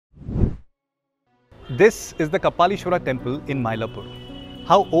This is the Kapaleeswarar Temple in Mylapore.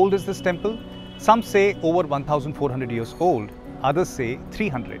 How old is this temple? Some say over 1400 years old, others say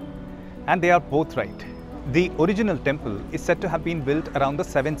 300. And they are both right. The original temple is said to have been built around the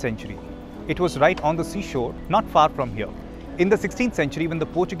 7th century. It was right on the seashore, not far from here. In the 16th century, when the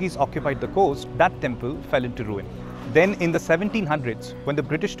Portuguese occupied the coast, that temple fell into ruin. Then in the 1700s, when the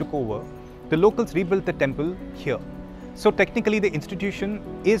British took over, the locals rebuilt the temple here. So technically the institution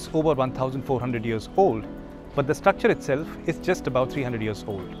is over 1400 years old, but the structure itself is just about 300 years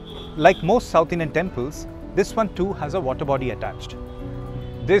old. Like most South Indian temples, this one too has a water body attached.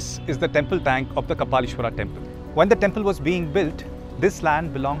 This is the temple tank of the Kapaleeswarar Temple. When the temple was being built, this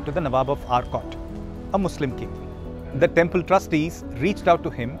land belonged to the Nawab of Arcot, a Muslim king. The temple trustees reached out to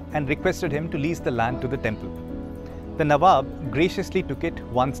him and requested him to lease the land to the temple. The Nawab graciously took it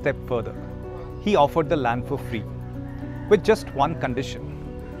one step further. He offered the land for free, with just one condition.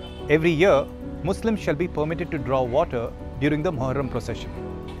 Every year, Muslims shall be permitted to draw water during the Muharram procession.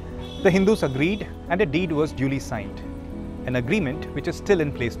 The Hindus agreed and a deed was duly signed, an agreement which is still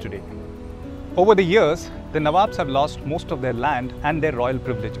in place today. Over the years, the Nawabs have lost most of their land and their royal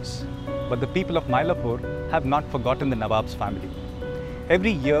privileges. But the people of Mylapore have not forgotten the Nawab's family.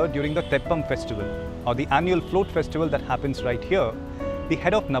 Every year during the Teppam festival, or the annual float festival that happens right here, the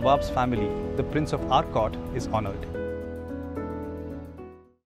head of Nawab's family, the Prince of Arcot, is honoured.